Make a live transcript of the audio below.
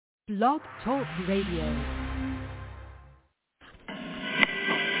Blog Talk Radio.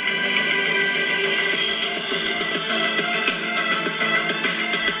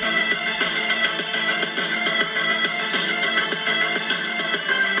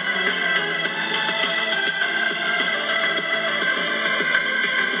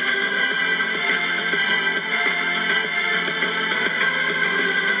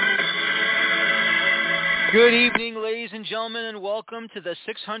 Good evening, ladies and gentlemen, and welcome to the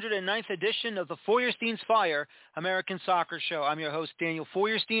 609th edition of the Feuerstein's Fire American Soccer Show. I'm your host, Daniel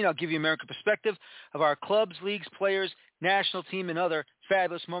Feuerstein. I'll give you American perspective of our clubs, leagues, players, national team, and other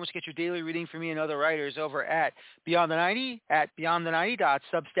fabulous moments. Get your daily reading from me and other writers over at Beyond the 90, at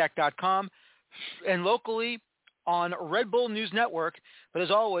beyondthe90.substack.com, and locally on Red Bull News Network. But as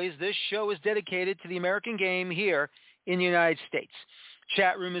always, this show is dedicated to the American game here in the United States.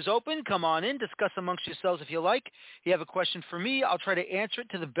 Chat room is open. Come on in. Discuss amongst yourselves if you like. If you have a question for me, I'll try to answer it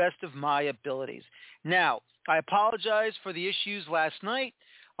to the best of my abilities. Now, I apologize for the issues last night.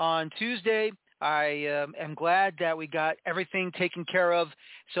 On Tuesday, I am glad that we got everything taken care of,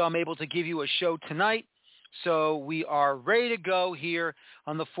 so I'm able to give you a show tonight. So we are ready to go here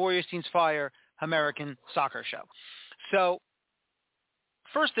on the Feuerstein's Fire American Soccer Show. So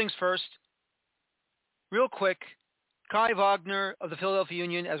first things first, real quick, Kai Wagner of the Philadelphia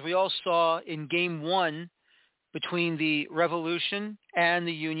Union, as we all saw in Game 1 between the Revolution and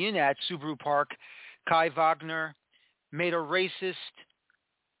the Union at Subaru Park, Kai Wagner made a racist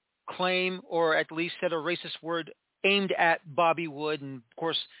claim, or at least said a racist word aimed at Bobby Wood. And, of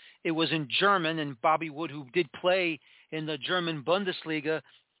course, it was in German, and Bobby Wood, who did play in the German Bundesliga,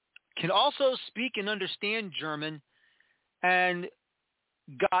 can also speak and understand German, and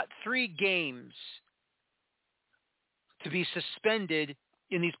got 3 games to be suspended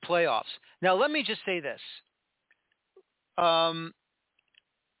in these playoffs. Now, let me just say this. Glad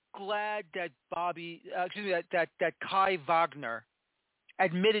that that Kai Wagner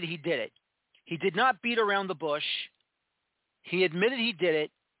admitted he did it. He did not beat around the bush. He admitted he did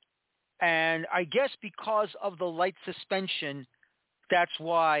it. And I guess because of the light suspension, that's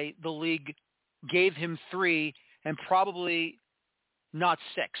why the league gave him 3 and probably not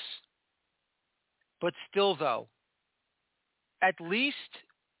 6. But still, though, at least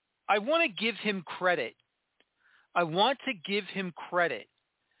I want to give him credit. I want to give him credit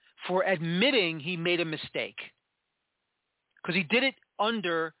for admitting he made a mistake, because he did it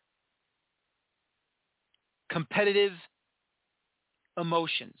under competitive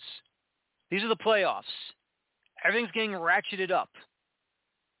emotions. These are the playoffs. Everything's getting ratcheted up.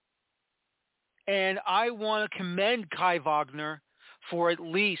 And I want to commend Kai Wagner for at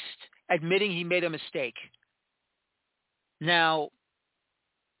least admitting he made a mistake. Now,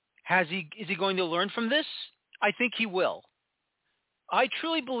 is he going to learn from this? I think he will. I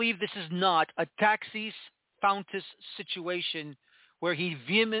truly believe this is not a taxis fountas situation where he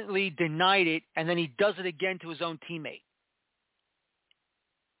vehemently denied it and then he does it again to his own teammate.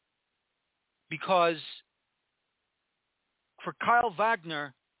 Because for Kyle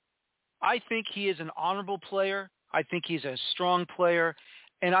Wagner, I think he is an honorable player. I think he's a strong player.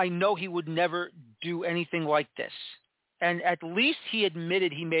 And I know he would never do anything like this. And at least he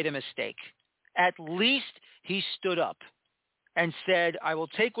admitted he made a mistake. At least he stood up and said, I will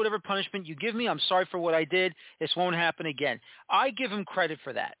take whatever punishment you give me. I'm sorry for what I did. This won't happen again. I give him credit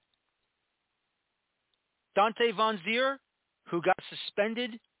for that. Dante Van Zier, who got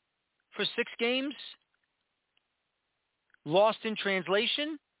suspended for 6 games, lost in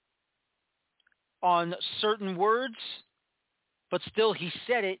translation on certain words, but still he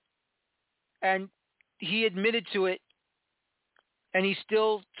said it, and he admitted to it, and he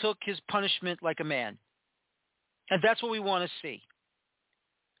still took his punishment like a man. And that's what we want to see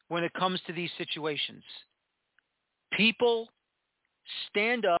when it comes to these situations. People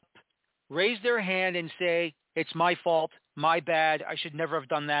stand up, raise their hand, and say, it's my fault, my bad, I should never have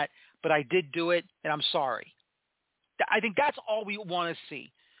done that, but I did do it, and I'm sorry. I think that's all we want to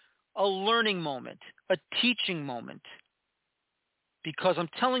see. A learning moment, a teaching moment. Because I'm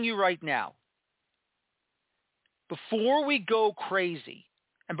telling you right now, before we go crazy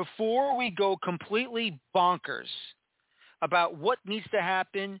and before we go completely bonkers about what needs to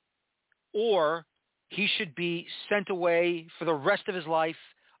happen, or he should be sent away for the rest of his life,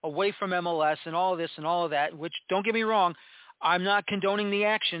 away from MLS and all of this and all of that, which, don't get me wrong, I'm not condoning the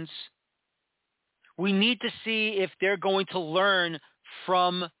actions. We need to see if they're going to learn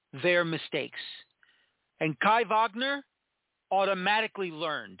from their mistakes. And Kai Wagner automatically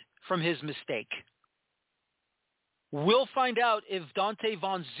learned from his mistake. We'll find out if Dante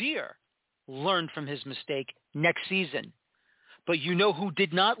Van Zier learned from his mistake next season. But you know who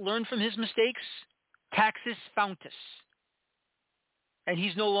did not learn from his mistakes? Taxis Fountas. And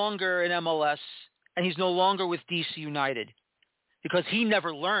he's no longer in MLS, and he's no longer with DC United because he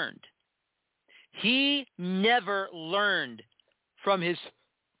never learned. He never learned from his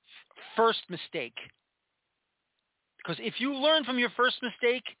first mistake. Because if you learn from your first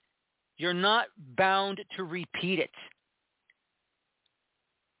mistake, you're not bound to repeat it.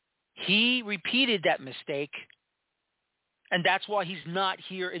 He repeated that mistake, and that's why he's not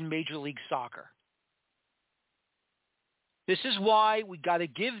here in Major League Soccer. This is why we got to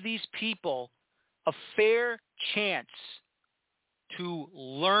give these people a fair chance to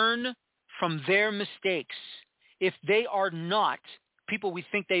learn from their mistakes if they are not people we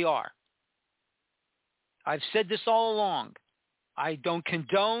think they are. I've said this all along. I don't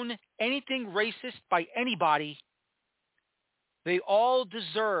condone anything racist by anybody. They all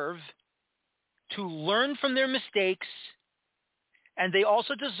deserve to learn from their mistakes, and they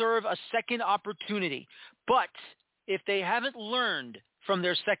also deserve a second opportunity. But if they haven't learned from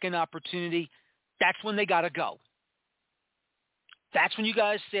their second opportunity, that's when they got to go. That's when you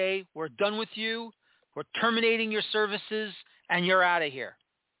guys say, we're done with you, we're terminating your services, and you're out of here.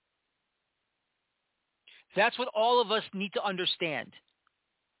 That's what all of us need to understand.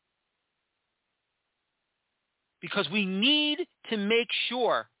 Because we need to make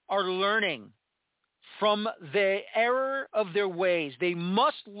sure are learning from the error of their ways. They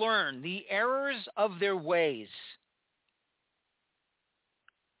must learn the errors of their ways.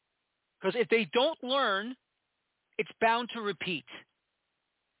 Because if they don't learn, it's bound to repeat.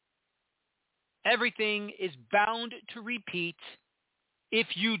 Everything is bound to repeat if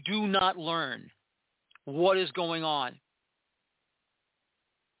you do not learn what is going on.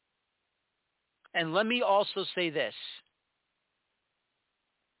 And let me also say this.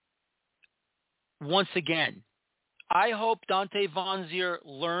 Once again, I hope Dante Von Zier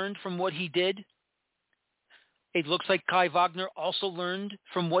learned from what he did. It looks like Kai Wagner also learned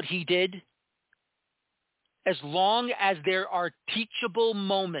from what he did. As long as there are teachable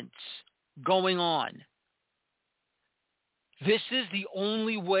moments going on, this is the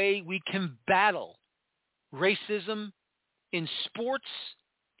only way we can battle racism in sports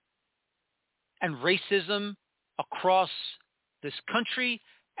and racism across this country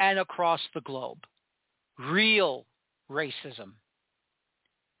and across the globe. Real racism.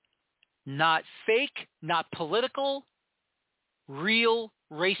 Not fake, not political, real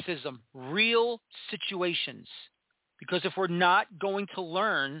racism, real situations. Because if we're not going to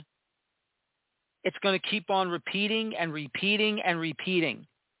learn, it's going to keep on repeating and repeating and repeating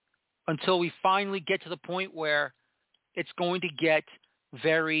until we finally get to the point where it's going to get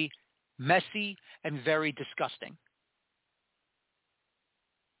very messy and very disgusting.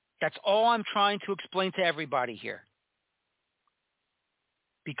 That's all I'm trying to explain to everybody here.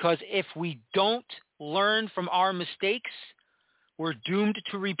 Because if we don't learn from our mistakes, we're doomed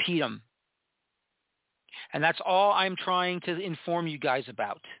to repeat them. And that's all I'm trying to inform you guys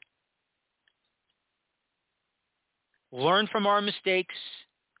about. Learn from our mistakes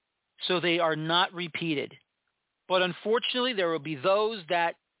so they are not repeated. But unfortunately, there will be those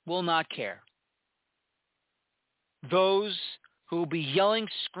that will not care. Those who will be yelling,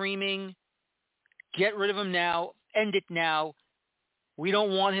 screaming, get rid of him now, end it now. We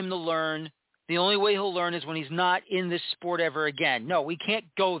don't want him to learn. The only way he'll learn is when he's not in this sport ever again. No, we can't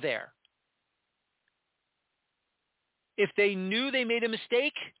go there. If they knew they made a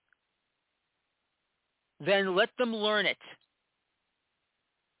mistake, then let them learn it.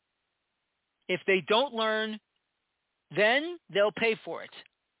 If they don't learn, then they'll pay for it.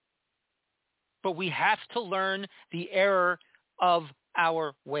 But we have to learn the error of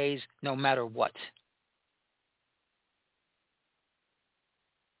our ways no matter what.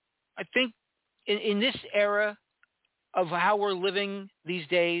 I think in this era of how we're living these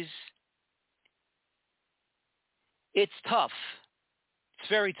days, it's tough. It's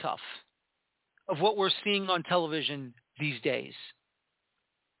very tough of what we're seeing on television these days.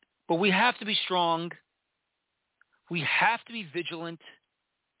 But we have to be strong. We have to be vigilant.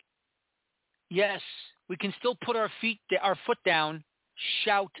 Yes, we can still put our foot down,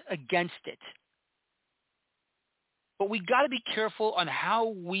 shout against it. But we got to be careful on how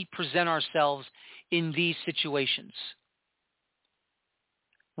we present ourselves in these situations.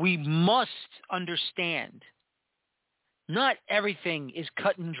 We must understand not everything is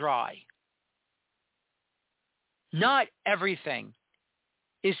cut and dry. Not everything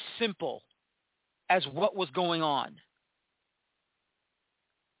is simple as what was going on.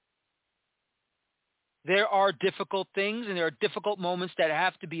 There are difficult things and there are difficult moments that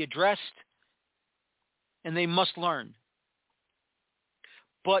have to be addressed, and they must learn.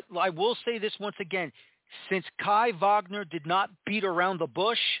 But I will say this once again. Since Kai Wagner did not beat around the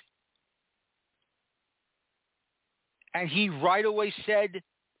bush, and he right away said,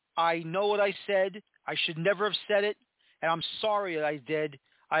 I know what I said. I should never have said it, and I'm sorry that I did.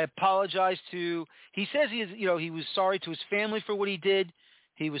 I apologize to, he says he was sorry to his family for what he did.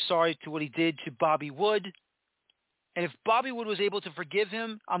 He was sorry to what he did to Bobby Wood. And if Bobby Wood was able to forgive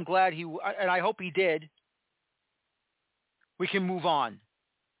him, I'm glad and I hope he did. We can move on.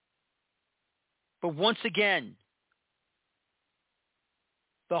 But once again,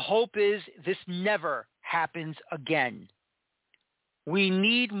 the hope is this never happens again. We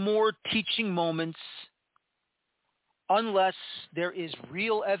need more teaching moments unless there is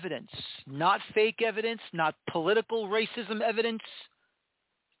real evidence, not fake evidence, not political racism evidence,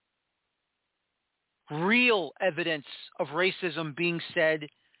 real evidence of racism being said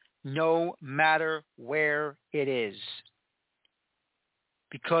no matter where it is.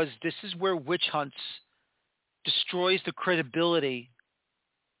 Because this is where witch hunts destroys the credibility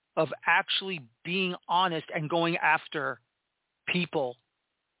of actually being honest and going after people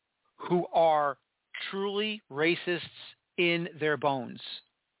who are truly racists in their bones.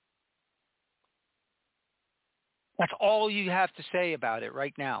 That's all you have to say about it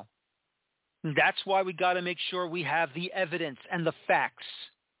right now. And that's why we got to make sure we have the evidence and the facts.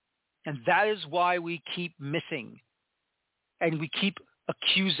 And that is why we keep missing and we keep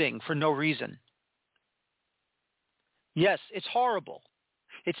accusing for no reason. Yes, it's horrible.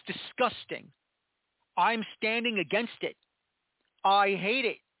 It's disgusting. I'm standing against it. I hate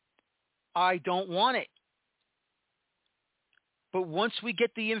it. I don't want it. But once we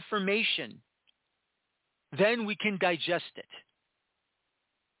get the information, then we can digest it.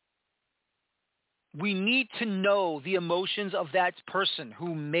 We need to know the emotions of that person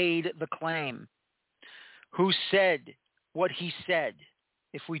who made the claim, who said what he said.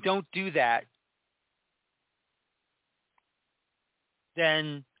 If we don't do that,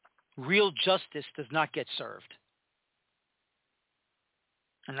 then real justice does not get served.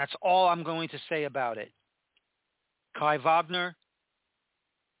 And that's all I'm going to say about it. Kai Wagner,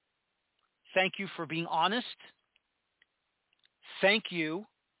 thank you for being honest. Thank you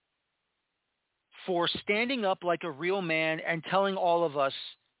for standing up like a real man and telling all of us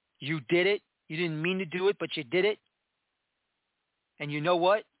you did it. You didn't mean to do it, but you did it. And you know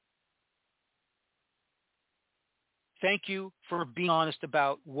what? Thank you for being honest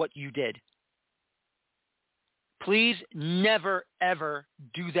about what you did. Please never, ever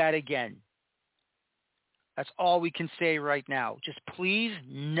do that again. That's all we can say right now. Just please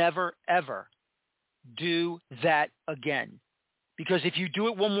never, ever do that again. Because if you do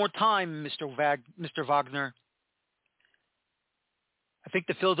it one more time, Mr. Wagner, I think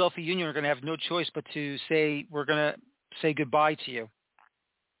the Philadelphia Union are going to have no choice but to say, we're going to say goodbye to you.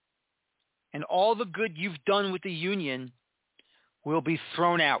 And all the good you've done with the union will be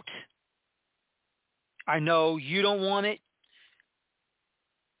thrown out. I know you don't want it.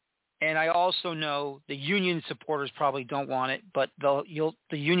 And I also know the union supporters probably don't want it, but the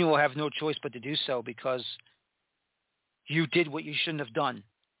union will have no choice but to do so because you did what you shouldn't have done.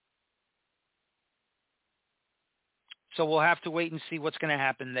 So we'll have to wait and see what's going to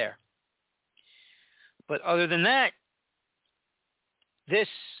happen there. But other than that, this,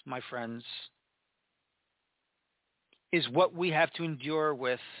 my friends, is what we have to endure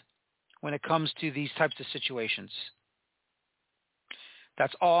with when it comes to these types of situations.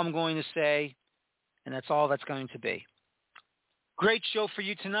 That's all I'm going to say, and that's all that's going to be. Great show for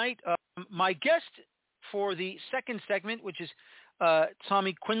you tonight. My guest for the second segment, which is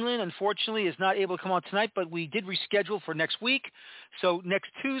Tommy Quinlan, unfortunately, is not able to come on tonight, but we did reschedule for next week. So next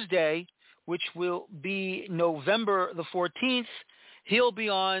Tuesday, which will be November the 14th, he'll be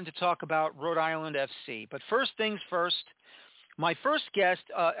on to talk about Rhode Island FC. But first things first, my first guest,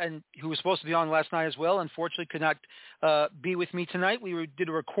 and who was supposed to be on last night as well, unfortunately could not be with me tonight. We did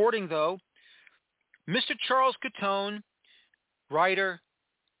a recording, though. Mr. Charles Catone, writer,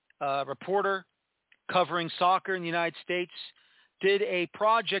 reporter, covering soccer in the United States, did a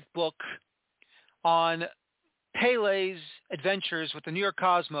project book on Pele's adventures with the New York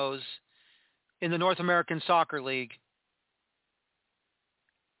Cosmos in the North American Soccer League.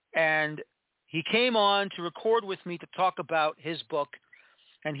 And he came on to record with me to talk about his book.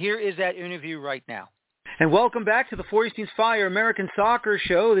 And here is that interview right now. And welcome back to the Feuerstein's Fire American Soccer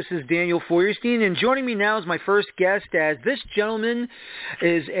Show. This is Daniel Feuerstein, and joining me now is my first guest, as this gentleman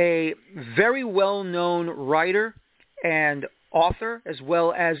is a very well-known writer and author, as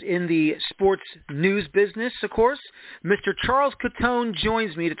well as in the sports news business, of course. Mr. Charles Catone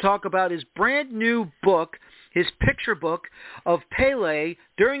joins me to talk about his brand new book his picture book of Pele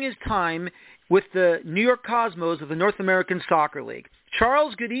during his time with the New York Cosmos of the North American Soccer League.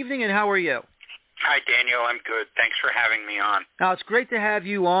 Charles, good evening, and how are you? Hi, Daniel. I'm good. Thanks for having me on. Now, it's great to have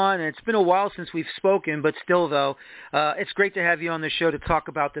you on, and it's been a while since we've spoken, but still, though, it's great to have you on the show to talk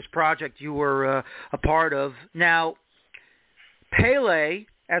about this project you were a part of. Now, Pele,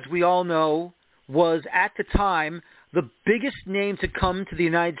 as we all know, was at the time the biggest name to come to the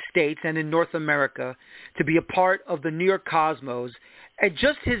United States and in North America to be a part of the New York Cosmos, and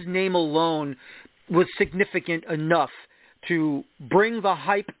just his name alone was significant enough to bring the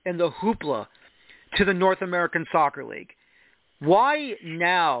hype and the hoopla to the North American Soccer League. Why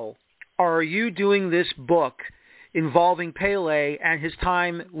now are you doing this book involving Pele and his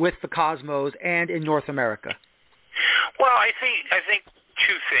time with the Cosmos and in North America? Well, I think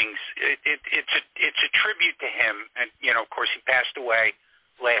two things. It's a tribute to him, and of course, he passed away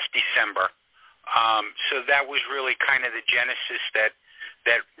last December. So that was really kind of the genesis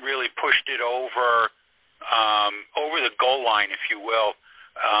that really pushed it over the goal line, if you will.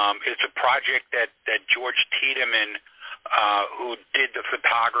 It's a project that George Tiedemann, who did the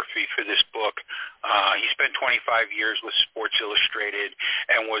photography for this book, he spent 25 years with Sports Illustrated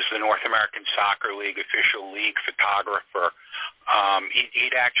and was the North American Soccer League official league photographer.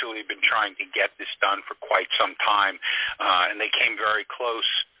 He'd actually been trying to get this done for quite some time, and they came very close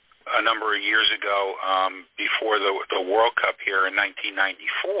a number of years ago before the World Cup here in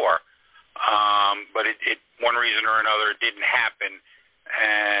 1994. But it one reason or another, it didn't happen.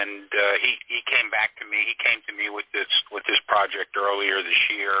 And he came back to me. He came to me with this project earlier this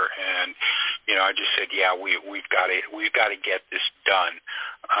year, and I just said, yeah, we've got to get this done,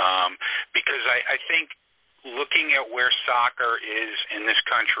 because I think looking at where soccer is in this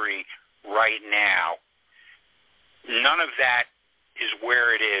country right now, none of that is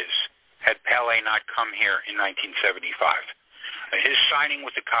where it is had Pele not come here in 1975. His signing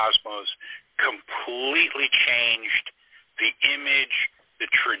with the Cosmos completely changed the image, the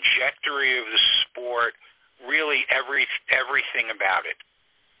trajectory of the sport, really everything about it.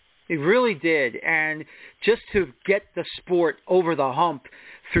 It really did, and just to get the sport over the hump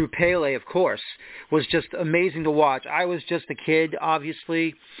through Pele, of course, was just amazing to watch. I was just a kid,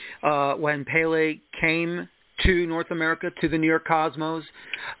 obviously, when Pele came to North America, to the New York Cosmos.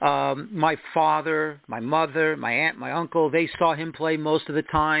 My father, my mother, my aunt, my uncle, they saw him play most of the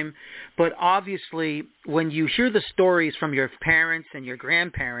time. But obviously, when you hear the stories from your parents and your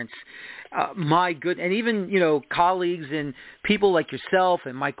grandparents, and even, colleagues and people like yourself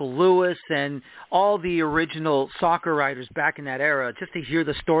and Michael Lewis and all the original soccer writers back in that era, just to hear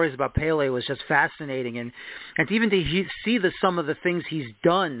the stories about Pele was just fascinating. And even to see some of the things he's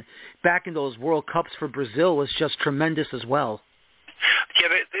done back in those World Cups for Brazil was just tremendous as well. Yeah,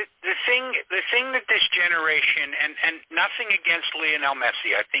 the thing that this generation, and nothing against Lionel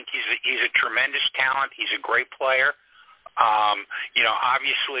Messi, I think he's a tremendous talent. He's a great player.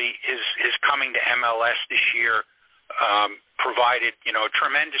 Obviously his coming to MLS this year provided, a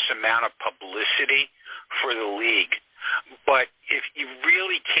tremendous amount of publicity for the league. But if you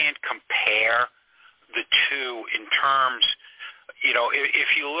really can't compare the two in terms, if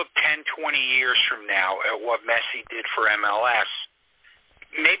you look 10, 20 years from now at what Messi did for MLS,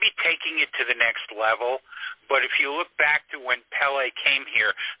 maybe taking it to the next level. But if you look back to when Pele came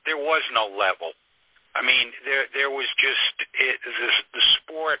here, there was no level. I mean, there was just the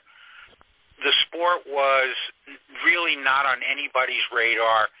sport. The sport was really not on anybody's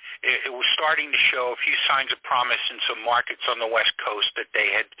radar. It was starting to show a few signs of promise in some markets on the West Coast that they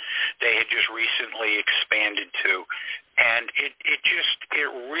had just recently expanded to, and it just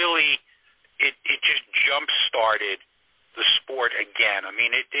jump started the sport again. I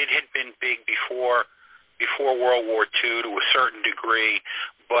mean, it had been big before World War II to a certain degree,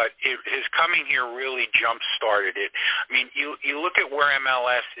 but his coming here really jump-started it. I mean, you look at where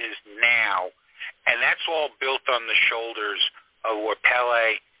MLS is now, and that's all built on the shoulders of what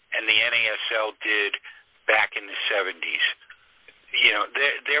Pele and the NASL did back in the 70s.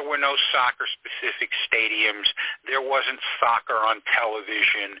 There were no soccer-specific stadiums. There wasn't soccer on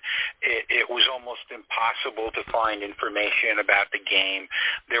television. It was almost impossible to find information about the game.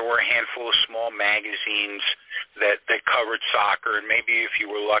 There were a handful of small magazines that covered soccer, and maybe if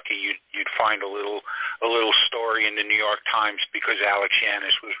you were lucky, you'd find a little story in the New York Times because Alex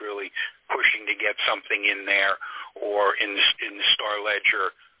Yanis was really pushing to get something in there, or in the Star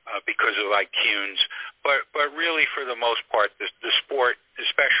Ledger. Because of iTunes, but really for the most part, the sport,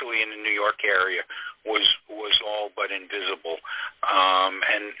 especially in the New York area, was all but invisible.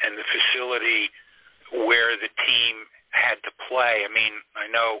 And the facility where the team had to play. I mean, I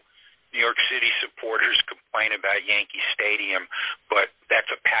know New York City supporters complain Stadium, but that's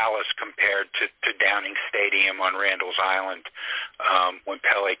a palace compared to Downing Stadium on Randall's Island when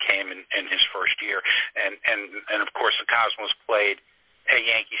Pele came in his first year. And of course, the Cosmos played at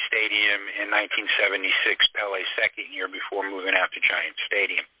Yankee Stadium in 1976, Pele's second year before moving out to Giant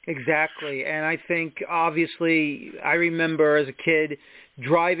Stadium. Exactly. And I think, obviously, I remember as a kid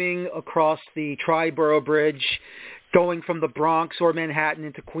driving across the Triborough Bridge, going from the Bronx or Manhattan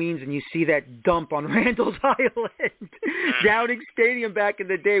into Queens, and you see that dump on Randall's Island. Downing Stadium back in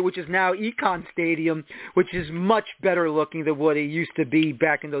the day, which is now Econ Stadium, which is much better looking than what it used to be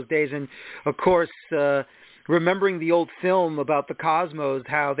back in those days. And, of course, remembering the old film about the Cosmos,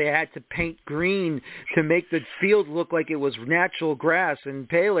 how they had to paint green to make the field look like it was natural grass, and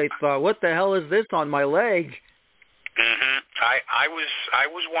Pele thought, what the hell is this on my leg? Mm-hmm. I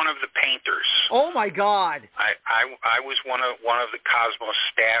was one of the painters. Oh my God! I was one of the Cosmos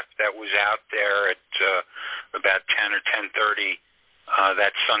staff that was out there at about 10 or 10:30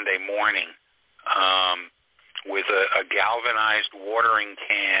 that Sunday morning with a galvanized watering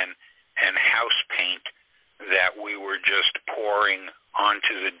can and house paint that we were just pouring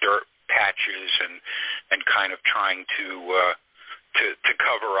onto the dirt patches and kind of trying to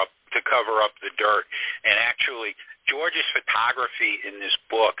cover up the dirt. And actually, George's photography in this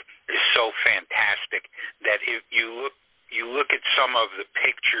book is so fantastic that if you look at some of the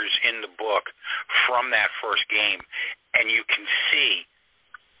pictures in the book from that first game, and you can see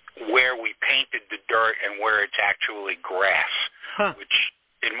where we painted the dirt and where it's actually grass, which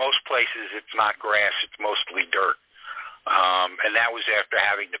in most places it's not grass, it's mostly dirt. And that was after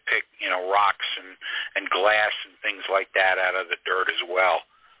having to pick, rocks and glass and things like that out of the dirt as well.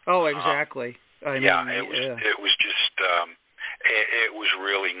 Oh, exactly. It was just it was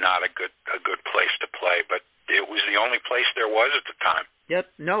really not a good place to play, but it was the only place there was at the time. Yep.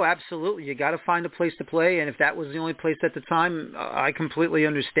 No, absolutely. You got to find a place to play, and if that was the only place at the time, I completely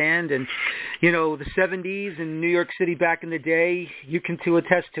understand. And the 70s in New York City back in the day, you can too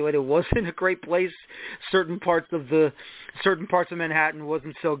attest to it. It wasn't a great place. Certain parts of Manhattan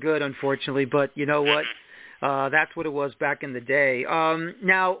wasn't so good, unfortunately. But you know what? That's what it was back in the day.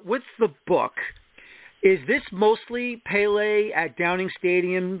 Now, with the book, is this mostly Pele at Downing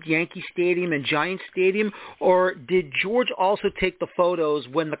Stadium, Yankee Stadium, and Giant Stadium, or did George also take the photos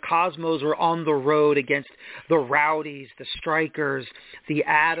when the Cosmos were on the road against the Rowdies, the Strikers, the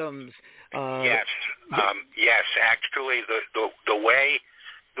Adams? Yes. Yes. Actually, the way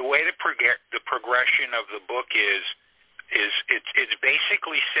the progression of the book is it's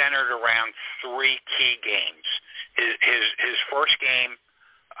basically centered around three key games. His first game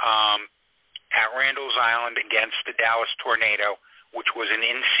at Randall's Island against the Dallas Tornado, which was an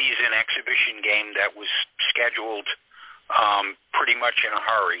in-season exhibition game that was scheduled pretty much in a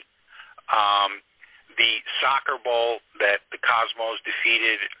hurry. The soccer bowl that the Cosmos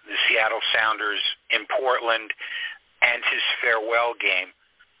defeated the Seattle Sounders in Portland, and his farewell game.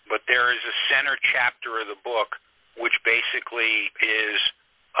 But there is a center chapter of the book which basically is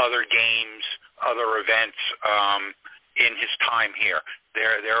other games, other events in his time here.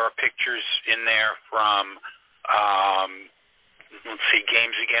 There are pictures in there from,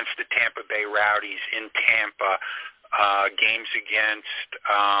 games against the Tampa Bay Rowdies in Tampa, games against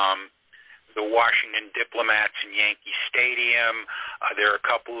the Washington Diplomats in Yankee Stadium. There are a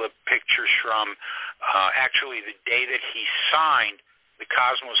couple of pictures from, actually the day that he signed, the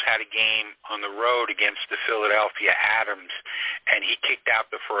Cosmos had a game on the road against the Philadelphia Adams, and he kicked out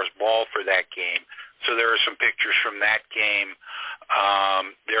the first ball for that game. So there are some pictures from that game.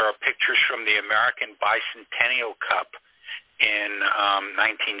 There are pictures from the American Bicentennial Cup in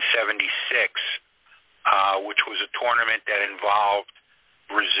 1976, which was a tournament that involved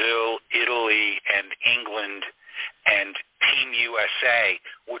Brazil, Italy, and England, and Team USA,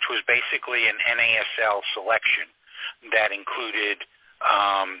 which was basically an NASL selection that included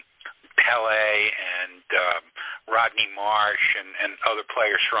Pele and Rodney Marsh and other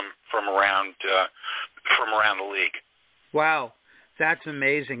players from around the league. Wow, that's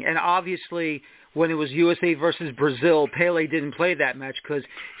amazing. And obviously, when it was USA versus Brazil, Pele didn't play that match because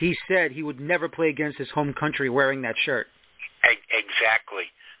he said he would never play against his home country wearing that shirt. Exactly.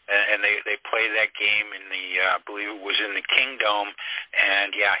 And they played that game in the, I believe it was in the Kingdome,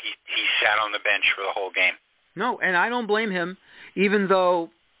 and yeah, he sat on the bench for the whole game. No, and I don't blame him, even though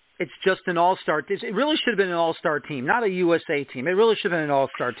it's just an all-star. It really should have been an all-star team, not a USA team. It really should have been an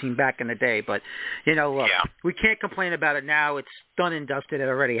all-star team back in the day. But, look, we can't complain about it now. It's done and dusted. It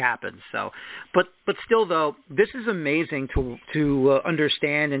already happened. So, but still, though, this is amazing to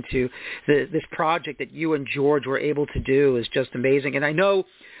understand, and to this project that you and George were able to do is just amazing. And I know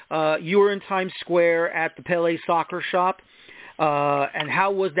you were in Times Square at the Pele soccer shop. And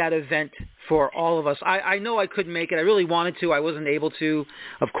how was that event for all of us? I know I couldn't make it. I really wanted to. I wasn't able to.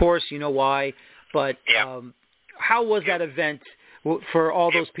 Of course, you know why. But how was that event for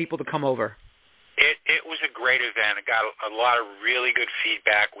all those people to come over? It was a great event. It got a lot of really good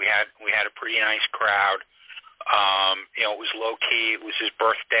feedback. We had a pretty nice crowd. It was low key. It was his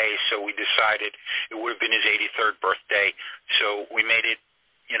birthday, so we decided it would have been his 83rd birthday. So we made it,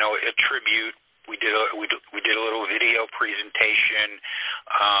 a tribute. We did a little video presentation,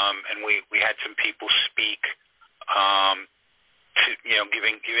 and we had some people speak, to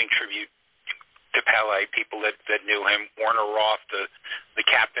giving tribute to Pele, people that knew him. Warner Roth, the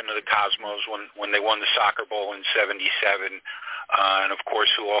captain of the Cosmos when they won the soccer bowl in '77, and of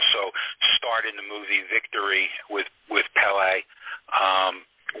course who also starred in the movie Victory with Pele.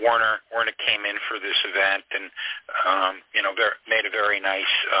 Warner came in for this event and made a very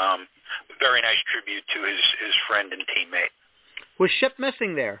nice tribute to his friend and teammate. Was Shep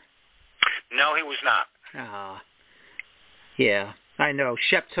Messing there? No, he was not. Yeah, I know.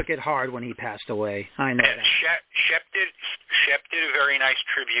 Shep took it hard when he passed away. I know that. Shep did a very nice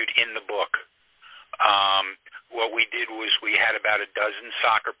tribute in the book. What we did was we had about a dozen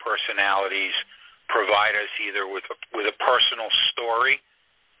soccer personalities provide us either with a personal story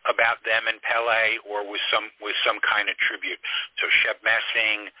about them and Pele, or with some kind of tribute. So Shep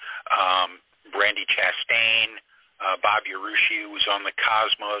Messing, Brandy Chastain, Bob Yarushi, who was on the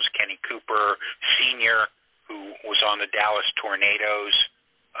Cosmos, Kenny Cooper Sr., who was on the Dallas Tornadoes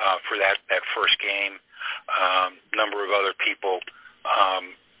for that first game, number of other people,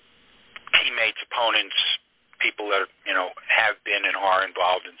 teammates, opponents, people that have been and are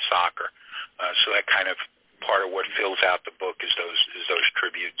involved in soccer. So that kind of part of what fills out the book is those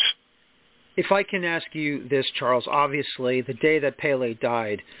tributes. If I can ask you this, Charles, obviously the day that Pele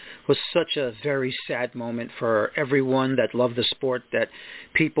died was such a very sad moment for everyone that loved the sport, that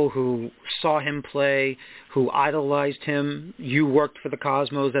people who saw him play, who idolized him. You worked for the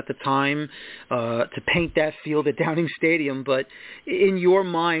Cosmos at the time to paint that field at Downing Stadium, but in your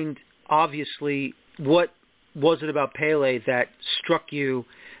mind, obviously, what was it about Pele that struck you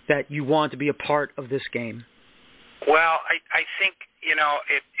that you wanted to be a part of this game? Well, I think,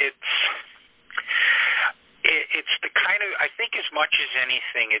 it's the kind of, I think as much as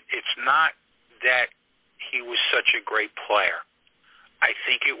anything, it's not that he was such a great player. I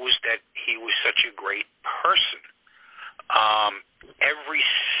think it was that he was such a great person. Every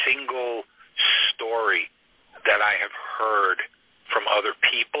single story that I have heard from other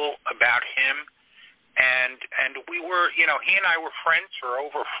people about him, and we were, he and I were friends for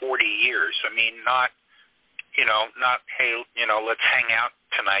over 40 years. I mean, not, hey, let's hang out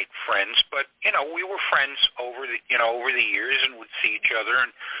tonight, friends, but, we were friends over the years and would see each other and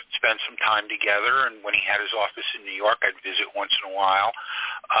spend some time together. And when he had his office in New York, I'd visit once in a while.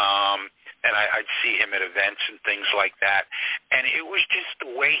 And I'd see him at events and things like that. And it was just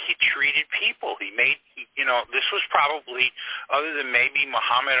the way he treated people. This was probably, other than maybe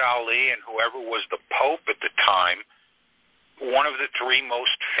Muhammad Ali and whoever was the Pope at the time, one of the three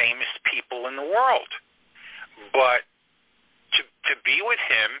most famous people in the world. But to be with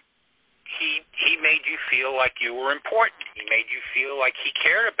him, he made you feel like you were important. He made you feel like he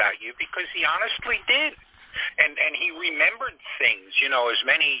cared about you, because he honestly did. And he remembered things, as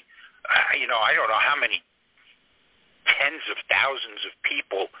many, I don't know how many tens of thousands of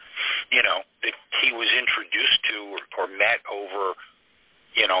people, that he was introduced to or met over,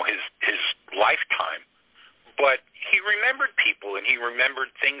 his lifetime. But he remembered people, and he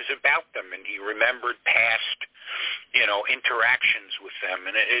remembered things about them, and he remembered past, interactions with them.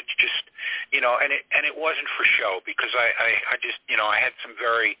 And it's just, and it wasn't for show, because I just, I had some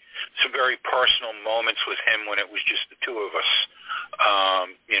very personal moments with him when it was just the two of us.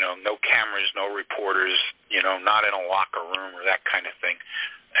 No cameras, no reporters, not in a locker room or that kind of thing.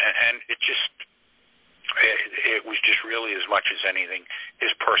 And it just, it was just really, as much as anything,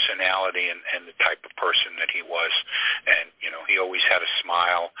 his personality and the type of person that he was. And, he always had a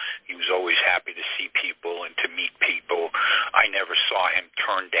smile. He was always happy to see people and to meet people. I never saw him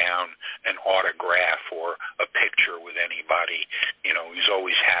turn down an autograph or a picture with anybody. He was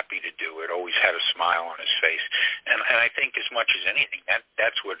always happy to do it, always had a smile on his face. And I think as much as anything,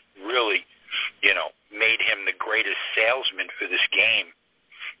 that's what really, made him the greatest salesman for this game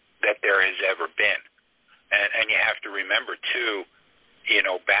that there has ever been. And you have to remember, too,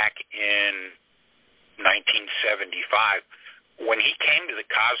 back in 1975, when he came to the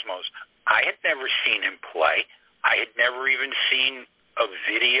Cosmos, I had never seen him play. I had never even seen a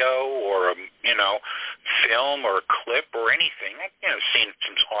video or a film or a clip or anything. I've seen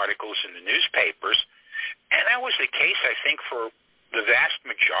some articles in the newspapers, and that was the case, I think, for the vast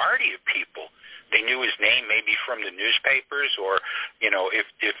majority of people. They knew his name maybe from the newspapers, or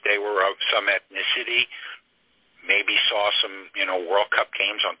if they were of some ethnicity, maybe saw some World Cup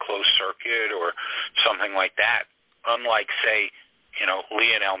games on closed circuit or something like that. Unlike, say,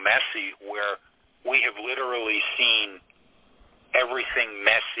 Lionel Messi, where we have literally seen everything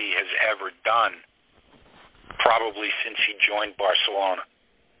Messi has ever done probably since he joined Barcelona.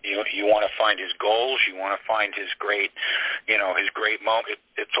 You want to find his goals, you want to find his great moment.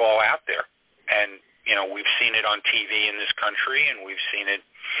 It's all out there. And, we've seen it on TV in this country, and we've seen it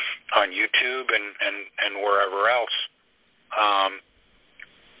on YouTube and wherever else.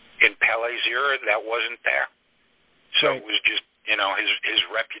 In Pele's era, that wasn't there. So It was just, his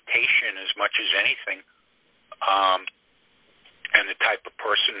reputation as much as anything, and the type of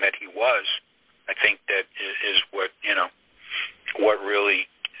person that he was, I think that is what, what really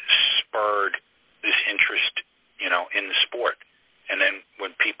spurred this interest, in the sport. And then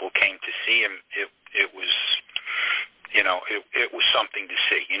when people came to see him, it was, it was something to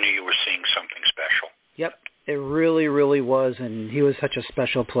see. You knew you were seeing something special. Yep, it really, really was, and he was such a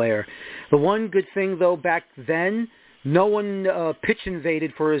special player. The one good thing, though, back then, no one pitch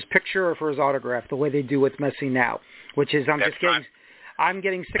invaded for his picture or for his autograph the way they do with Messi now, which is I'm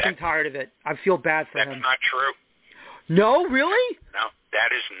getting sick and tired of it. I feel bad for him. That's not true. No, really? No,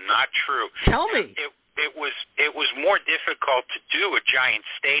 that is not true. Tell me. It was more difficult to do at Giant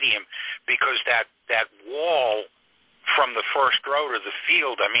Stadium because that wall from the first row to the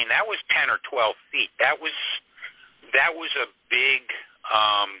field, I mean, that was 10 or 12 feet. That was a big,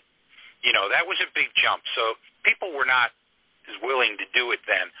 that was a big jump. So people were not as willing to do it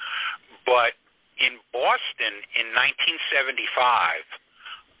then. But in Boston in 1975,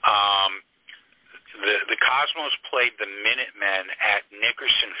 the Cosmos played the Minutemen at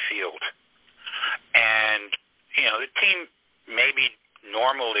Nickerson Field. And, the team maybe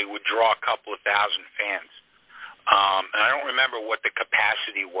normally would draw a couple of thousand fans. And I don't remember what the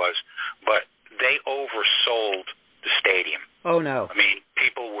capacity was, but they oversold the stadium. Oh, no. I mean,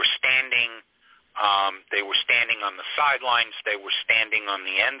 people were standing. They were standing on the sidelines. They were standing on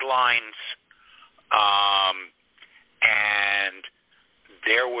the end lines. And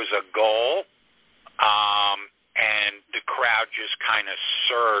there was a goal, and the crowd just kind of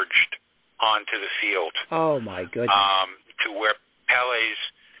surged onto the field. Oh, my goodness. To where Pele's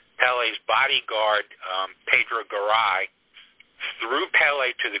bodyguard, Pedro Garay, threw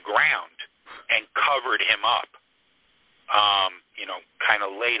Pele to the ground and covered him up, kind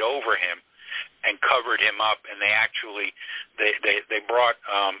of laid over him and covered him up. And they brought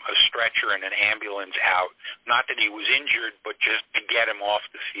a stretcher and an ambulance out. Not that he was injured, but just to get him off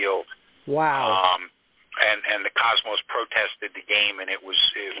the field. Wow. And the Cosmos protested the game, and it was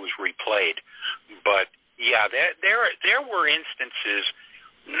replayed. But yeah, there were instances,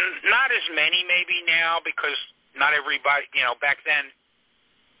 not as many maybe now, because not everybody, back then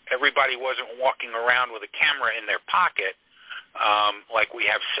everybody wasn't walking around with a camera in their pocket like we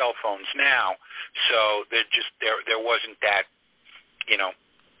have cell phones now. So there wasn't that,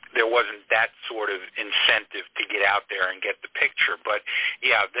 there wasn't that sort of incentive to get out there and get the picture. But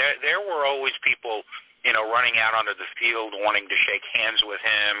yeah, there were always people, running out onto the field wanting to shake hands with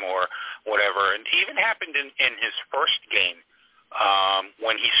him or whatever. And it even happened in his first game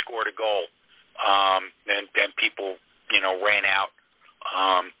when he scored a goal. And people, ran out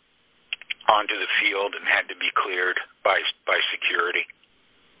onto the field and had to be cleared by security.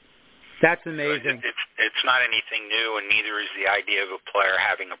 That's amazing. It's not anything new, and neither is the idea of a player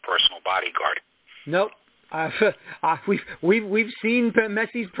having a personal bodyguard. Nope. We've seen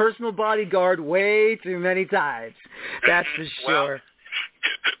Messi's personal bodyguard way too many times. That's for sure.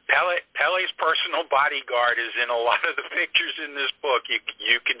 Well, Pele's personal bodyguard is in a lot of the pictures in this book.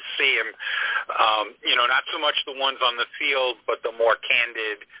 You can see him, not so much the ones on the field, but the more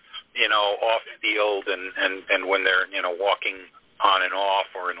candid, off field and when they're, walking on and off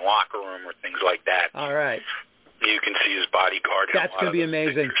or in locker room or things like that. All right. You can see his bodyguard. That's going to be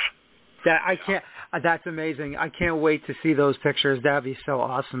amazing. Pictures. That's amazing. I can't wait to see those pictures. That'd be so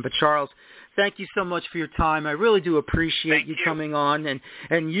awesome. But Charles, thank you so much for your time. I really do appreciate you coming on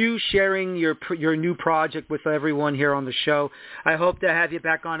and you sharing your new project with everyone here on the show. I hope to have you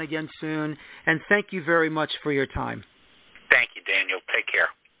back on again soon. And thank you very much for your time. Thank you, Daniel. Take care.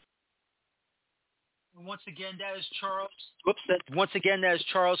 Once again, that is Charles. That is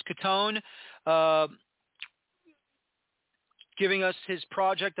Charles Catone, giving us his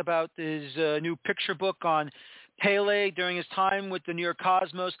project about his new picture book on Pele during his time with the New York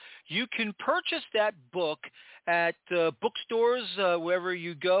Cosmos. You can purchase that book at bookstores wherever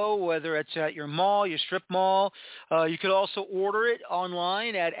you go, whether it's at your mall, your strip mall. You could also order it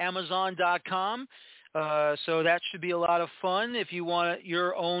online at Amazon.com. So that should be a lot of fun if you want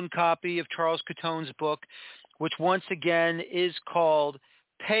your own copy of Charles Cotone's book, which once again is called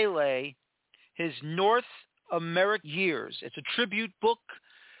Pele, His North American Years. It's a tribute book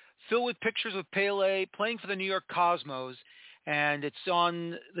filled with pictures of Pele playing for the New York Cosmos, and it's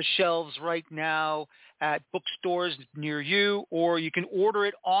on the shelves right now at bookstores near you, or you can order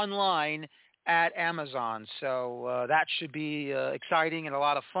it online at Amazon. So that should be exciting and a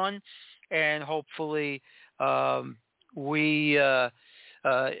lot of fun, and hopefully we'll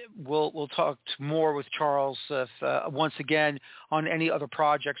talk more with Charles once again on any other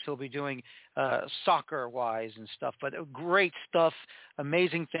projects he'll be doing soccer-wise and stuff. But great stuff,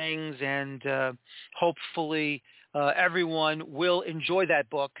 amazing things, and hopefully everyone will enjoy that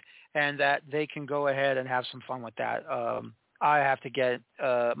book and that they can go ahead and have some fun with that. I have to get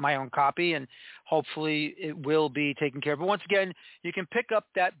my own copy, and hopefully it will be taken care of. But once again, you can pick up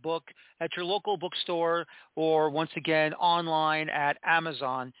that book at your local bookstore or, once again, online at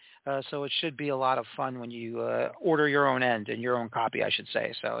Amazon. So it should be a lot of fun when you order your own end and your own copy, I should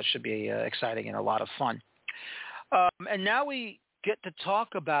say. So it should be exciting and a lot of fun. And now we get to talk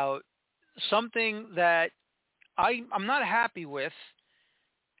about something that I'm not happy with.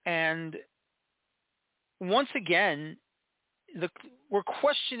 And once again, we're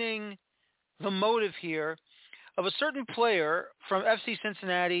questioning the motive here of a certain player from FC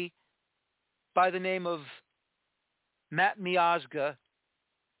Cincinnati by the name of Matt Miazga,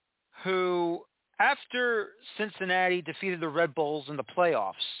 who, after Cincinnati defeated the Red Bulls in the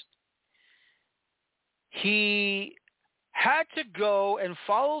playoffs, he had to go and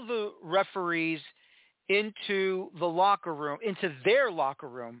follow the referees into their locker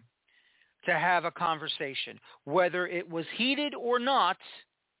room, to have a conversation. Whether it was heated or not,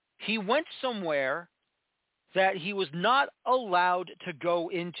 he went somewhere that he was not allowed to go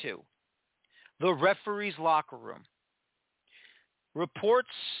into, the referee's locker room. Reports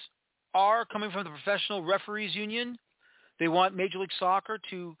are coming from the Professional Referees Union. They want Major League Soccer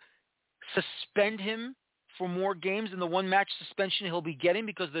to suspend him for more games than the one-match suspension he'll be getting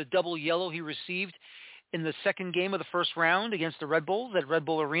because of the double yellow he received in the second game of the first round against the Red Bulls at Red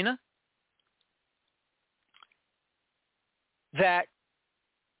Bull Arena. That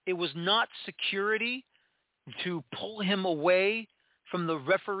it was not security to pull him away from the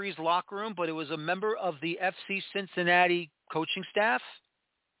referee's locker room, but it was a member of the FC Cincinnati coaching staff.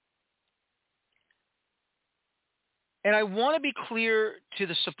 And I want to be clear to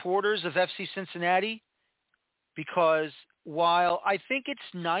the supporters of FC Cincinnati, because while I think it's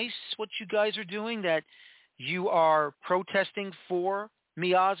nice what you guys are doing, that you are protesting for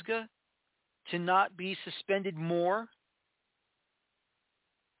Miazga to not be suspended more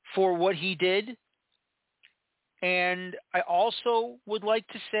for what he did. And I also would like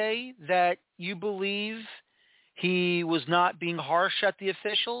to say that you believe he was not being harsh at the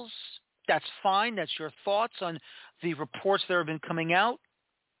officials. That's fine. That's your thoughts on the reports that have been coming out.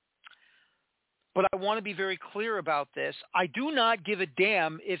 But I want to be very clear about this. I do not give a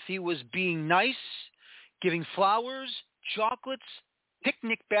damn if he was being nice, giving flowers, chocolates,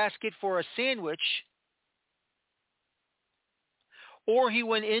 picnic basket for a sandwich, or he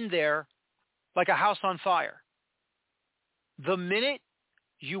went in there like a house on fire. The minute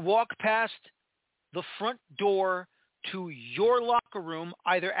you walk past the front door to your locker room,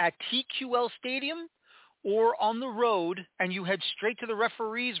 either at TQL Stadium or on the road, and you head straight to the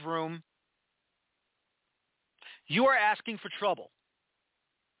referee's room, you are asking for trouble.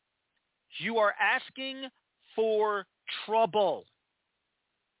 You are asking for trouble.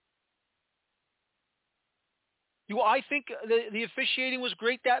 Do I think the officiating was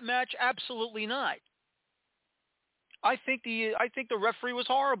great that match? Absolutely not. I think the referee was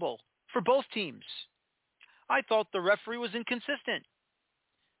horrible for both teams. I thought the referee was inconsistent.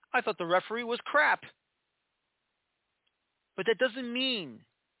 I thought the referee was crap. But that doesn't mean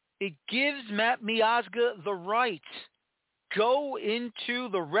it gives Matt Miazga the right. Go into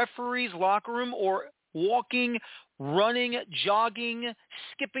the referee's locker room, or walking, running, jogging,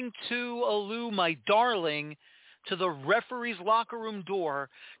 skipping to a loo, my darling, to the referee's locker room door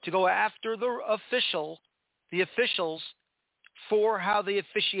to go after the officials for how they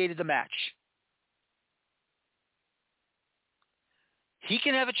officiated the match. He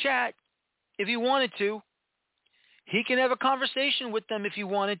can have a chat if he wanted to. He can have a conversation with them if he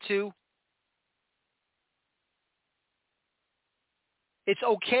wanted to. It's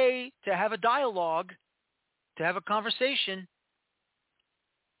okay to have a dialogue, to have a conversation,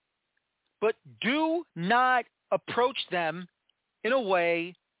 but do not approach them in a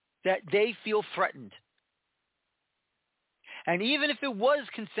way that they feel threatened. And even if it was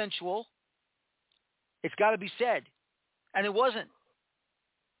consensual, it's got to be said. And it wasn't.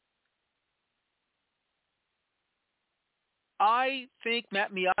 I think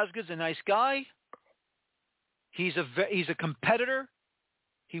Matt Miazga is a nice guy. He's a competitor.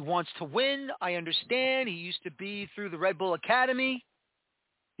 He wants to win. I understand. He used to be through the Red Bull Academy.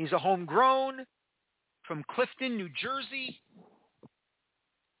 He's a homegrown from Clifton, New Jersey.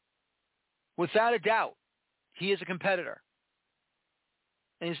 Without a doubt, he is a competitor.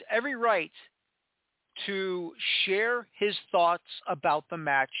 And he has every right to share his thoughts about the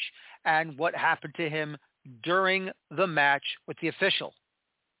match and what happened to him during the match with the official.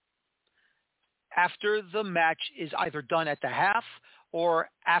 After the match is either done at the half or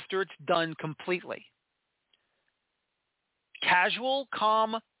after it's done completely. Casual,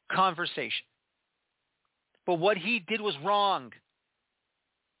 calm conversation. But what he did was wrong.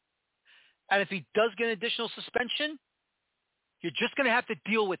 And if he does get an additional suspension, you're just going to have to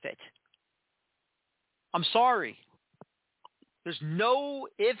deal with it. I'm sorry. There's no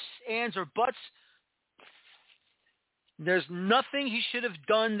ifs, ands, or buts. There's nothing he should have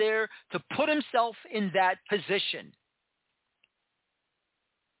done there to put himself in that position.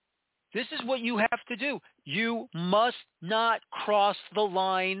 This is what you have to do. You must not cross the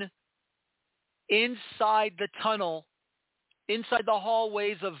line inside the tunnel, inside the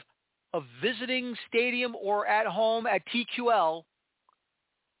hallways of a visiting stadium or at home at TQL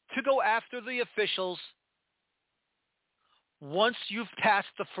to go after the officials once you've passed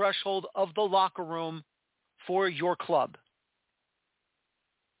the threshold of the locker room for your club.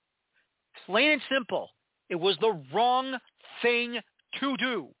 Plain and simple. It was the wrong thing to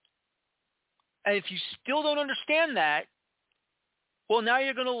do. And if you still don't understand that, well, now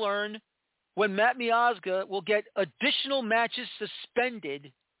you're going to learn when Matt Miazga will get additional matches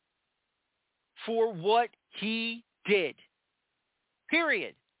suspended for what he did.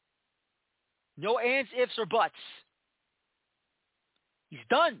 Period. No ands, ifs, or buts. He's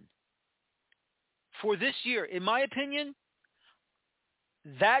done. For this year, in my opinion,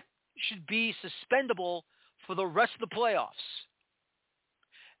 that should be suspendable for the rest of the playoffs.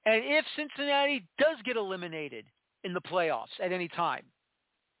 And if Cincinnati does get eliminated in the playoffs at any time,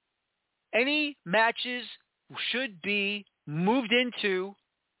 any matches should be moved into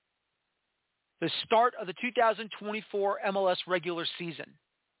the start of the 2024 MLS regular season.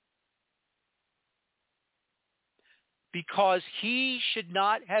 Because he should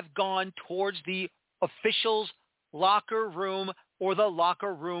not have gone towards the official's locker room or the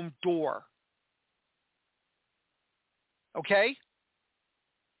locker room door. Okay?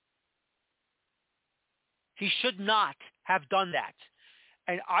 He should not have done that.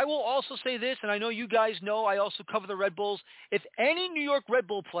 And I will also say this, and I know you guys know I also cover the Red Bulls. If any New York Red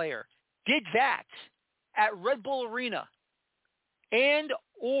Bull player did that at Red Bull Arena and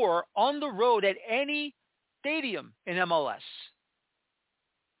or on the road at any stadium in MLS,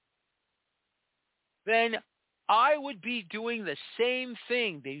 then I would be doing the same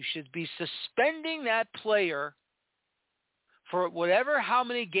thing. They should be suspending that player for how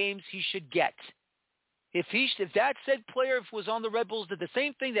many games he should get. If that said player was on the Red Bulls, did the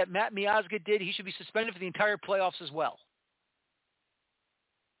same thing that Matt Miazga did, he should be suspended for the entire playoffs as well.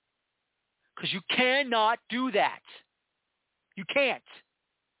 Because you cannot do that. You can't.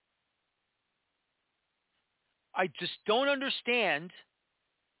 I just don't understand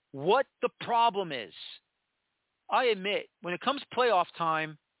what the problem is. I admit, when it comes playoff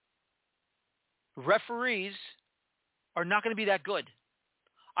time, referees are not going to be that good.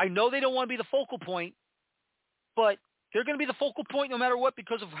 I know they don't want to be the focal point, but they're going to be the focal point no matter what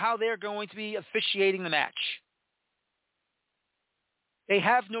because of how they're going to be officiating the match. They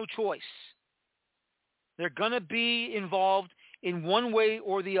have no choice. They're going to be involved in one way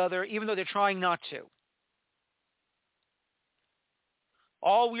or the other, even though they're trying not to.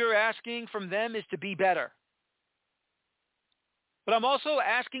 All we are asking from them is to be better. But I'm also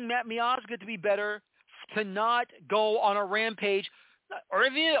asking Matt Miazga to be better, to not go on a rampage, or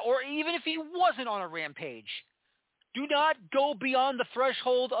even if he wasn't on a rampage. Do not go beyond the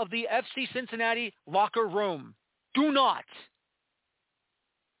threshold of the FC Cincinnati locker room. Do not.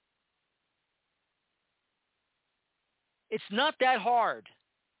 It's not that hard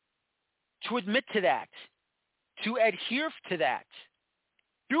to admit to that, to adhere to that.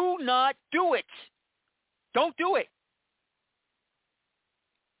 Do not do it. Don't do it.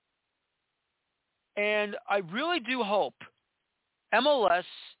 And I really do hope MLS,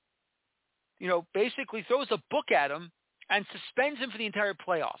 basically throws a book at him and suspends him for the entire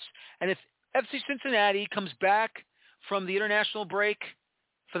playoffs. And if FC Cincinnati comes back from the international break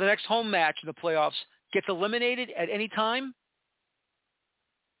for the next home match in the playoffs, gets eliminated at any time,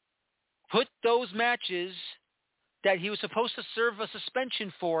 put those matches that he was supposed to serve a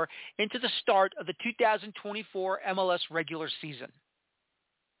suspension for into the start of the 2024 MLS regular season.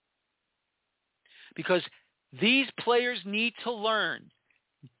 Because these players need to learn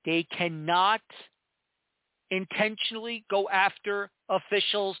they cannot intentionally go after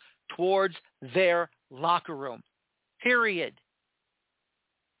officials towards their locker room. Period.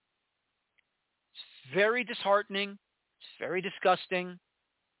 It's very disheartening. It's very disgusting.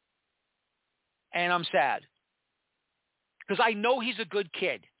 And I'm sad. Because I know he's a good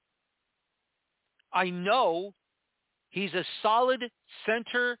kid. I know he's a solid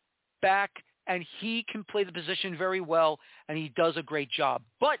center back, and he can play the position very well, and he does a great job.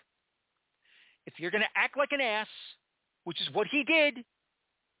 But if you're going to act like an ass, which is what he did,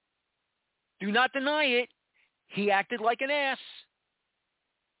 do not deny it, he acted like an ass.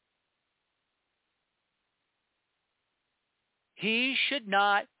 He should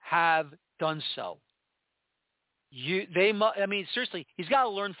not have done so. Seriously, he's got to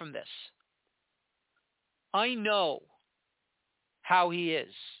learn from this. I know how he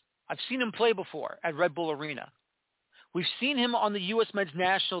is. I've seen him play before at Red Bull Arena. We've seen him on the U.S. men's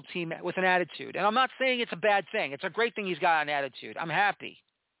national team with an attitude. And I'm not saying it's a bad thing. It's a great thing he's got an attitude. I'm happy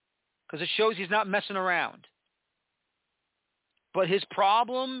because it shows he's not messing around. But his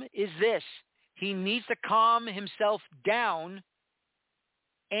problem is this. He needs to calm himself down,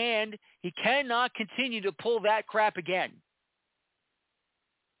 and he cannot continue to pull that crap again.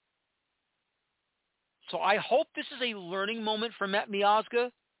 So I hope this is a learning moment for Matt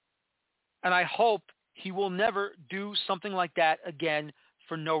Miazga, and I hope he will never do something like that again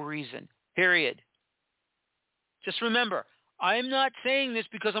for no reason, period. Just remember, I'm not saying this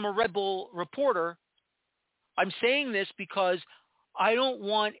because I'm a Red Bull reporter. I'm saying this because I don't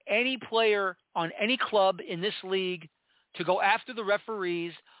want any player on any club in this league to go after the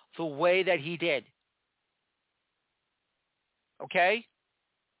referees the way that he did. Okay?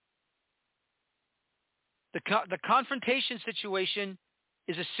 The confrontation situation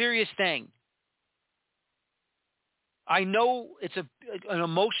is a serious thing. I know it's an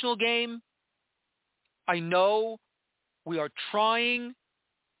emotional game. I know we are trying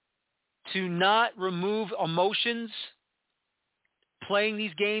to not remove emotions playing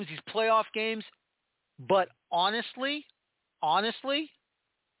these games, these playoff games. But honestly,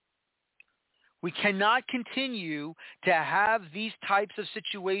 we cannot continue to have these types of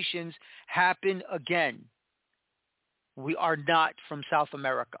situations happen again. We are not from South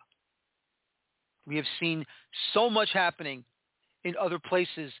America. We have seen so much happening in other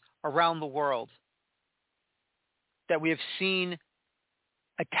places around the world that we have seen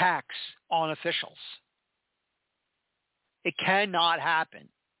attacks on officials. It cannot happen.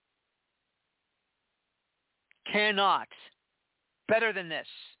 Cannot. Better than this.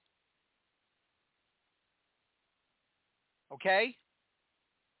 Okay?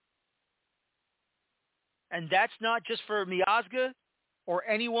 And that's not just for Miazga or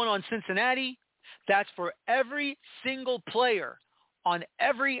anyone on Cincinnati. That's for every single player on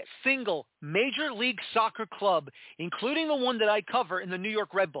every single Major League Soccer club, including the one that I cover in the New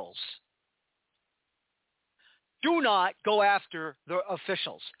York Red Bulls. Do not go after the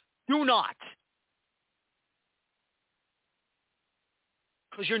officials. Do not.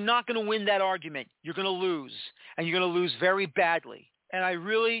 Because you're not going to win that argument. You're going to lose. And you're going to lose very badly. And I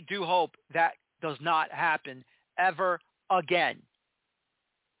really do hope that does not happen ever again.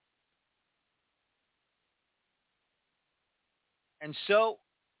 And so,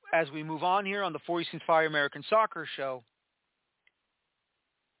 as we move on here on the Feuerstein Fire American Soccer Show,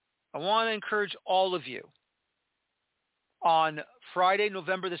 I want to encourage all of you on Friday,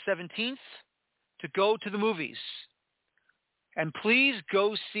 November the 17th, to go to the movies. And please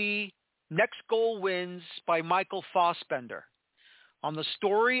go see Next Goal Wins by Michael Fassbender on the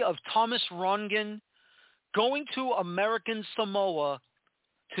story of Thomas Rongen going to American Samoa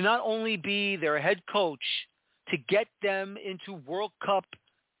to not only be their head coach, to get them into World Cup,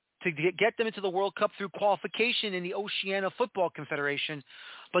 to get them into the World Cup through qualification in the Oceania Football Confederation,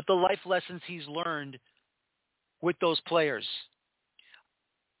 but the life lessons he's learned with those players.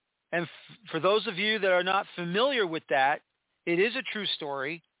 And for those of you that are not familiar with that, it is a true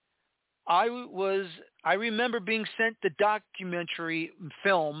story. I remember being sent the documentary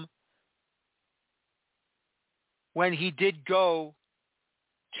film when he did go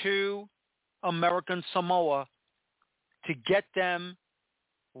to American Samoa to get them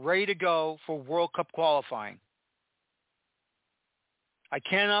ready to go for World Cup qualifying. I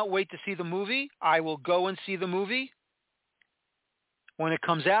cannot wait to see the movie. I will go and see the movie when it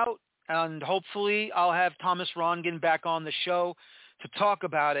comes out, and hopefully I'll have Thomas Rongen back on the show to talk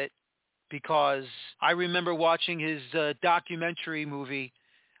about it, because I remember watching his documentary movie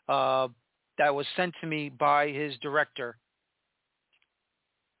that was sent to me by his director,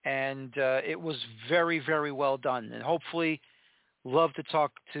 and it was very, very well done. And hopefully love to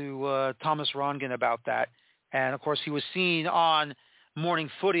talk to Thomas Rongen about that. And, of course, he was seen on Morning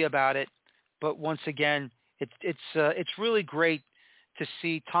Footy about it. But once again, it's really great to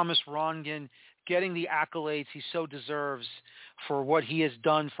see Thomas Rongen getting the accolades he so deserves for what he has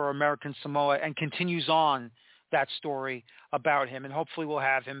done for American Samoa, and continues on that story about him. And hopefully we'll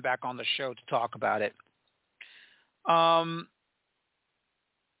have him back on the show to talk about it. Now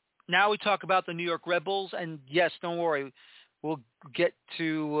we talk about the New York Red Bulls, and yes, don't worry, we'll get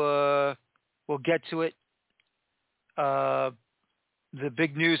to it. The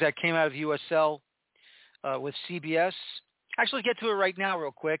big news that came out of USL with CBS. Actually, get to it right now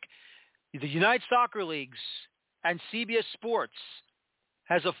real quick. The United Soccer Leagues and CBS Sports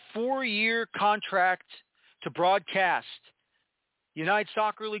has a 4-year contract to broadcast United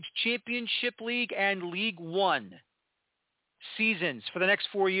Soccer League's Championship League and League One seasons for the next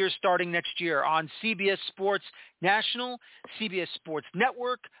 4 years starting next year on CBS Sports National, CBS Sports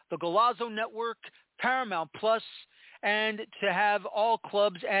Network, the Golazo Network, Paramount Plus, and to have all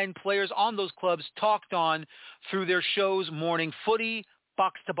clubs and players on those clubs talked on through their shows Morning Footy,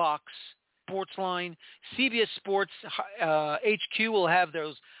 Box to Box, Sportsline. CBS Sports HQ will have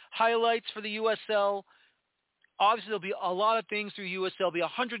those highlights for the USL. Obviously, there'll be a lot of things through USL. There'll be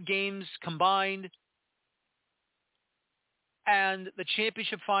 100 games combined. And the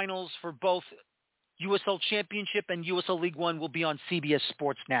championship finals for both USL Championship and USL League One will be on CBS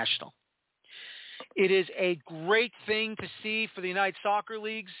Sports National. It is a great thing to see for the United Soccer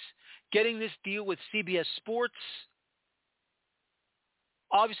Leagues, getting this deal with CBS Sports.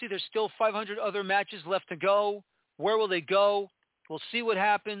 Obviously, there's still 500 other matches left to go. Where will they go? We'll see what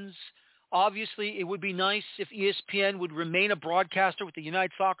happens. Obviously, it would be nice if ESPN would remain a broadcaster with the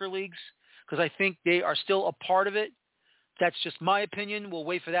United Soccer Leagues, because I think they are still a part of it. That's just my opinion. We'll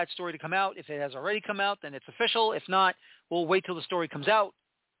wait for that story to come out. If it has already come out, then it's official. If not, we'll wait till the story comes out.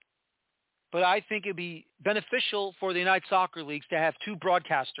 But I think it would be beneficial for the United Soccer Leagues to have two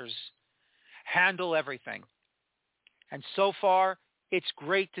broadcasters handle everything. And so far, it's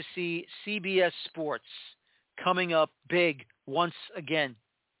great to see CBS Sports coming up big once again.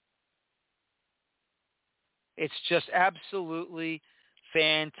 It's just absolutely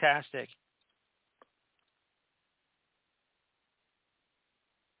fantastic.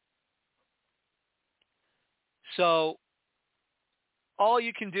 So all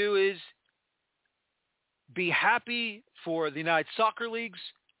you can do is be happy for the United Soccer Leagues,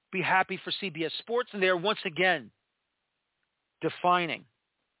 be happy for CBS Sports, and they're once again defining.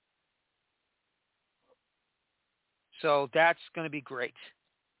 So that's going to be great.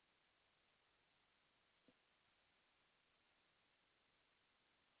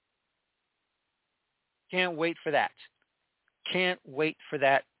 Can't wait for that. Can't wait for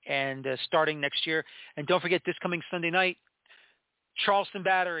that. And starting next year. And don't forget, this coming Sunday night, Charleston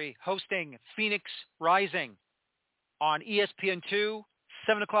Battery hosting Phoenix Rising on ESPN2,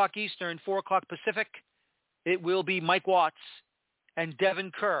 7 o'clock Eastern, 4 o'clock Pacific. It will be Mike Watts and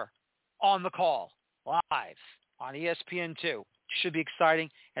Devin Kerr on the call live on ESPN2. Should be exciting,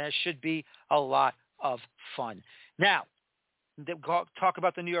 and it should be a lot of fun. Now, talk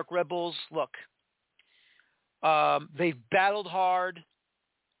about the New York Red Bulls. Look, they've battled hard.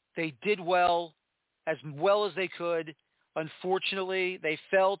 They did well as they could. Unfortunately, they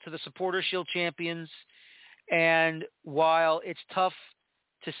fell to the Supporter Shield champions. And while it's tough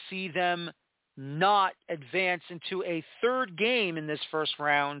to see them not advance into a third game in this first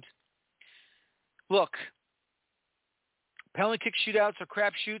round, look, penalty kick shootouts are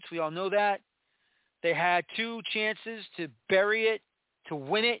crapshoots. We all know that. They had two chances to bury it, to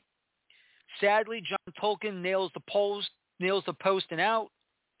win it. Sadly, John Tolkien nails the post and out.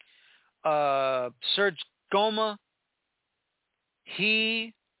 Serge Goma,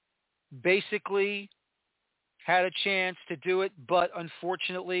 he basically had a chance to do it, but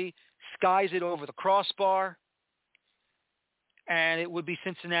unfortunately skies it over the crossbar, and it would be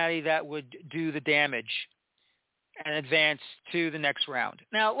Cincinnati that would do the damage and advance to the next round.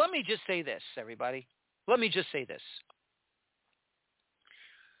 Now, let me just say this, everybody. Let me just say this.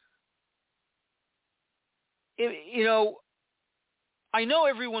 I know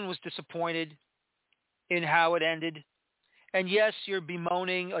everyone was disappointed in how it ended, And yes, you're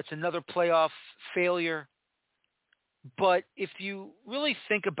bemoaning it's another playoff failure. But if you really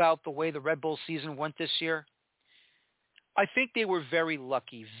think about the way the Red Bull season went this year, I think they were very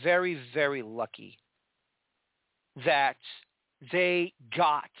lucky, very, very lucky that they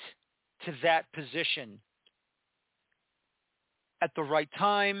got to that position at the right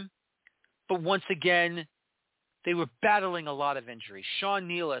time. But once again, they were battling a lot of injuries. Sean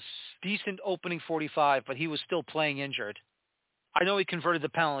Nealis, decent opening 45, but he was still playing injured. I know he converted the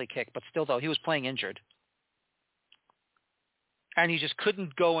penalty kick, but still, though, he was playing injured. And he just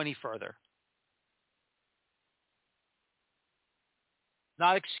couldn't go any further.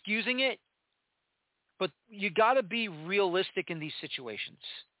 Not excusing it, but you got to be realistic in these situations.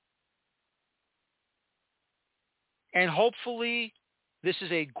 And hopefully, this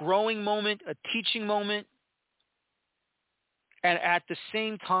is a growing moment, a teaching moment. And at the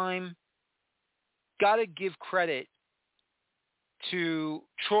same time, got to give credit to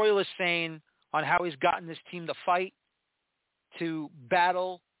Troy Lesesne on how he's gotten this team to fight, to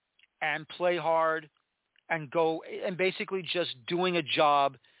battle and play hard and go and basically just doing a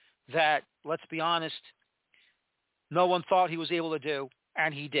job that, let's be honest, no one thought he was able to do,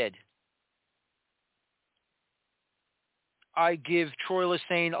 and he did. I give Troy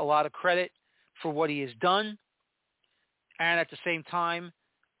Lesesne a lot of credit for what he has done. And at the same time,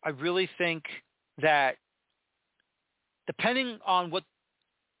 I really think that depending on what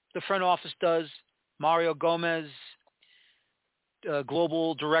the front office does, Mario Gomez,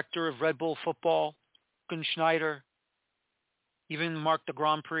 global director of Red Bull football, Jochen Schneider, even Mark the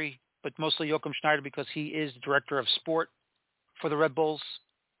Grand Prix, but mostly Jochen Schneider because he is the director of sport for the Red Bulls.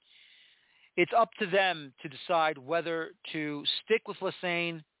 It's up to them to decide whether to stick with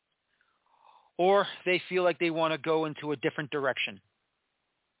Lesesne or they feel like they want to go into a different direction.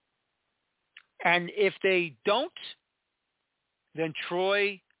 And if they don't, then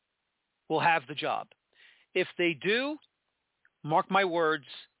Troy will have the job. If they do, mark my words,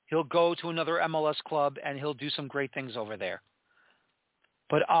 he'll go to another MLS club and he'll do some great things over there.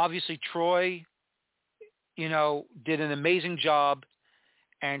 But obviously Troy, did an amazing job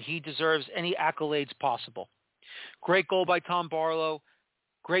and he deserves any accolades possible. Great goal by Tom Barlow.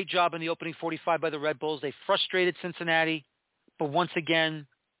 Great job in the opening 45 by the Red Bulls. They frustrated Cincinnati, but once again,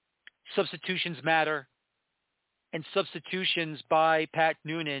 substitutions matter. And substitutions by Pat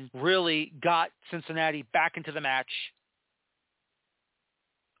Noonan really got Cincinnati back into the match.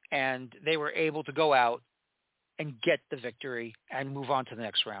 And they were able to go out and get the victory and move on to the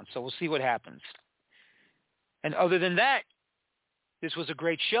next round. So we'll see what happens. And other than that, this was a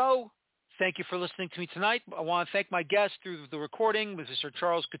great show. Thank you for listening to me tonight. I want to thank my guest through the recording, Mr.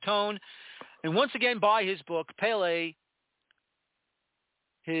 Charles Catone. And once again, buy his book, Pele,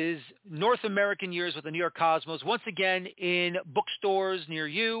 his North American years with the New York Cosmos, once again in bookstores near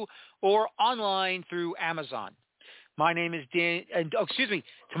you or online through Amazon. My name is Dan, and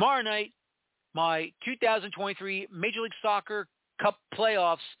tomorrow night, my 2023 Major League Soccer Cup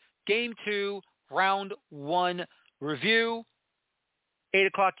Playoffs, Game 2, Round 1 review. 8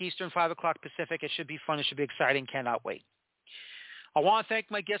 o'clock Eastern, 5 o'clock Pacific. It should be fun. It should be exciting. Cannot wait. I want to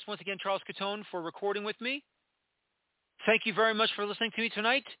thank my guest once again, Charles Catone, for recording with me. Thank you very much for listening to me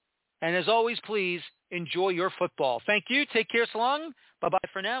tonight. And as always, please enjoy your football. Thank you. Take care. So long. Bye-bye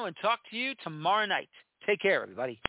for now, and talk to you tomorrow night. Take care, everybody.